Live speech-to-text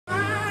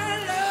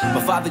My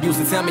father used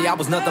to tell me I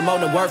was nothing more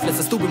than worthless,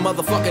 a stupid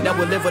motherfucker that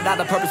would live without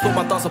a purpose. Put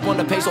my thoughts up on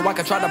the page so I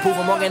can try to prove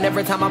them wrong. And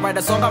every time I write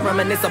a song I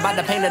reminisce about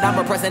the pain that I'm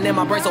repressing in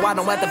my brain, so I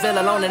don't have to feel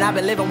alone. And I've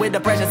been living with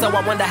depression, so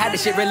I wonder how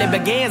this shit really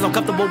begins. I'm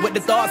comfortable with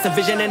the thoughts and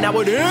vision, and now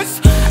it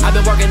is. I've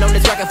been working on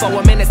this record for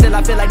a minute, still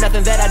I feel like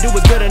nothing that I do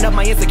is good enough.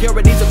 My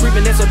insecurities are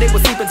creeping in, so they will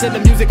seep into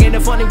the music. Ain't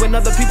it funny when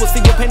other people see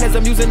your pain as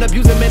amusing,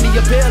 abusing many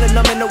appeal, and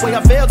I'm in the way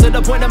I feel to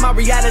the point of my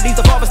reality's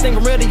the farthest thing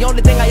from real. The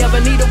only thing I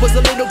ever needed was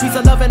a little piece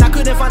of love, and I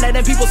couldn't find that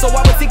in people, so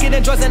I was seeking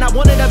and trust, and I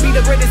wanted to be the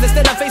greatest.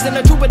 Instead I'm facing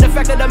the truth, but the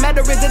fact of the matter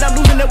is that I'm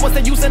losing it. What's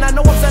the use? And I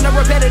know I'm sounding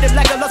repetitive,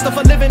 like a lust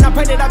for living. I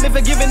pray that I've been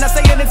forgiven. I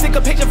say it in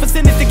syncopation for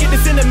sinners to get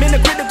this in a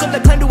minute. Critical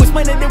acclaim to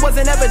explain it, it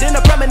wasn't evident.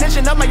 A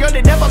premonition of my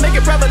early death, I make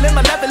it prevalent.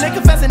 My level and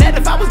confessing that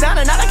if I was down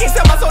and out, I can't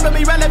sell my soul to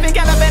be relevant.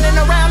 Gallivanting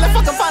around, like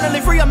fuck, I'm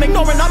finally free. I'm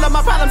ignoring all of my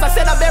problems. I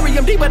said I bury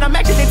them deep, but I'm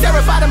actually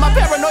terrified, and my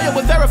paranoia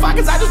was verified,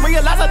 cause I just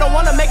realized I don't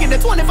wanna make it to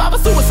 25. A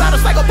suicidal,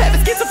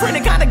 psychopathic,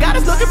 schizophrenic kind of God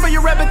is looking for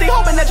your empathy,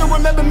 hoping that you'll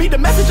remember me.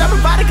 The message I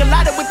provided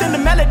collided within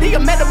the melody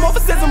of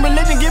metamorphosis and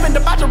religion, giving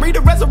debauchery,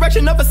 the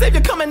resurrection of a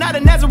savior coming out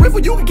of Nazareth,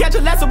 where you can catch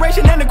a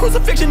laceration and a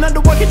crucifixion. Under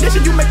what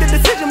condition you make the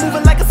decision,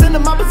 moving like a sin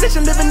in my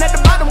position, living at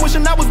the bottom,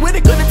 wishing I was with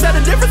it, couldn't tell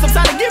the difference. I'm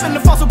tired of giving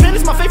the false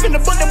opinions, my faith in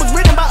the book that was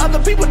written by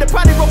other people that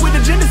probably wrote with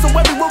agendas, so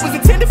every word was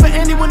intended for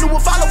anyone who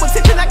will follow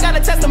attention. I got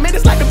a testament,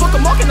 it's like the book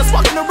of Mark, and I'm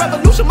sparking a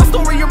revolution. My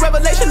story a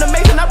revelation,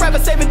 amazing. I'd rather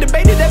save and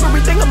debated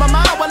everything on my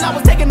mind while I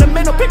was taking the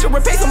mental picture,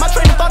 replacing my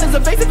train of thought is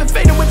evasive and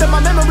fading within my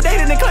memory,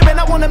 dated and claiming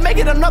I wanna make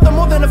it another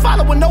more than a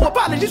follower. No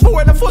apologies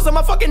for it, I'm forcing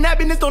my fucking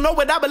happiness. Don't know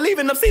what I believe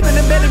in, I'm seething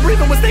and barely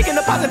breathing. Was thinking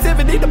the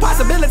positivity, the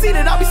possibility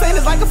that I'll be saying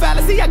is like a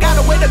fallacy. I got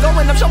a way to go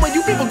and I'm showing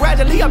you people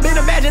gradually. I've been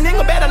imagining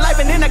a better life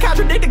and then I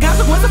contradict the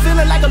consequence of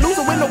feeling like a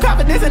loser with no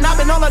confidence. And I've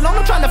been all alone,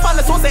 I'm trying to find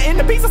a source of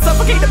inner peace. I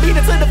suffocate the beat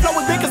until the flow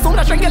is been consumed.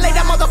 I strangulate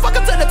that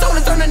motherfucker to the tone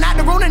and turning out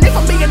the room. And if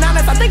I'm being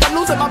honest, I think I'm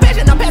losing my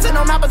passion. I'm passing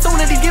on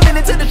opportunities, giving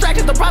it to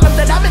distractions. The problems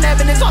that I've been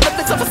having is all the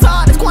fix a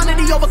facade. It's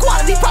quantity over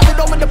quality, profit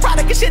over the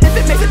product and shit. If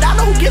it makes it, I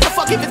know who gives a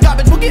fuck if it's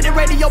garbage. We'll get it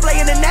radio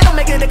playing and that'll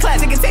make it a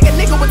classic. And take a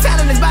nigga with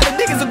talent is about as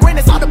big as a grin.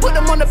 It's hard to put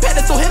him on the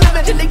pedestal. He'll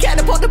eventually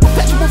catapult the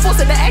perpetual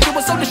force of the action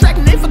was so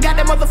distracting. They forgot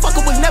that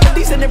motherfucker was never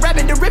decent. And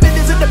rapping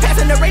derivatives in the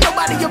past, and there ain't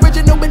nobody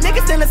original, but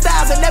niggas stealing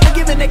styles and never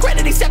giving their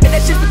credit. They stepping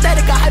that shit's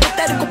pathetic, a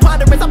hypothetical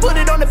ponderance. I put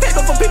it on the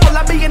paper for people.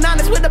 I'm being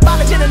honest with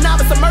abolishing a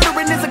novice. A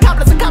murdering is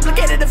accomplice, a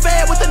complicated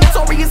affair with a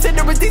notorious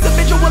hindrance. These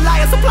habitual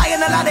liars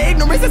supplying a lot of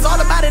ignorance. It's all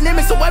about an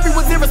image, so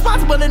everyone's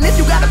irresponsible. And if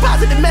you got a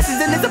positive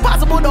message, then it's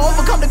impossible to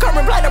overcome the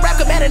current plight of rap.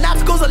 Combating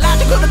obstacles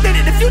illogical to think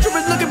that the future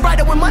is looking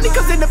brighter when money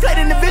comes into play.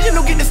 Then the vision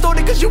will get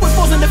distorted, cause you was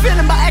forcing the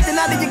feeling by acting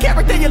out of your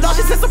character. You lost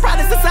your sense of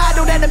pride and